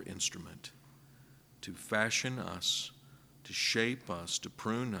your instrument to fashion us, to shape us, to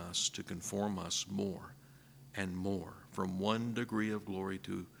prune us, to conform us more and more from one degree of glory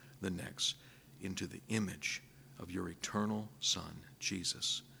to the next into the image of your eternal Son,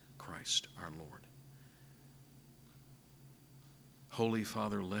 Jesus Christ our Lord. Holy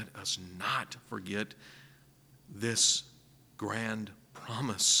Father, let us not forget this grand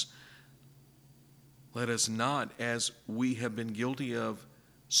promise. Let us not, as we have been guilty of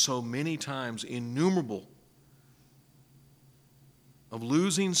so many times, innumerable, of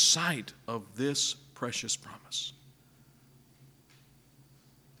losing sight of this precious promise.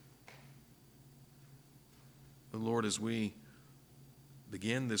 But Lord, as we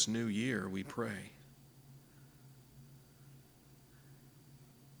begin this new year, we pray.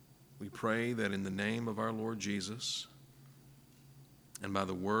 We pray that in the name of our Lord Jesus and by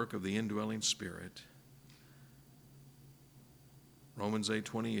the work of the indwelling Spirit, Romans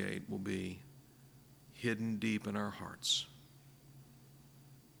 8:28 will be hidden deep in our hearts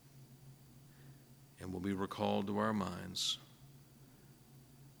and will be recalled to our minds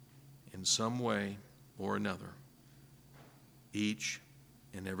in some way or another each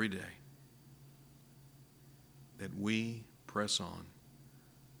and every day, that we press on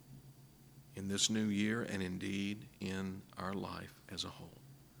in this new year and indeed in our life as a whole.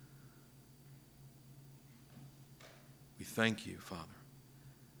 We thank you, Father,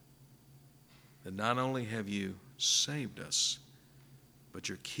 that not only have you saved us, but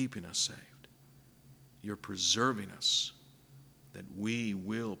you're keeping us saved. You're preserving us, that we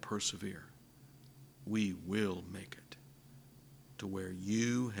will persevere. We will make it to where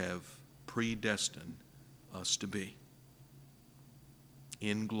you have predestined us to be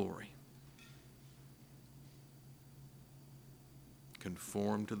in glory,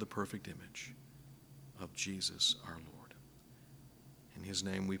 conformed to the perfect image of Jesus our Lord. In his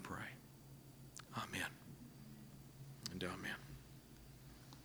name we pray. Amen and amen.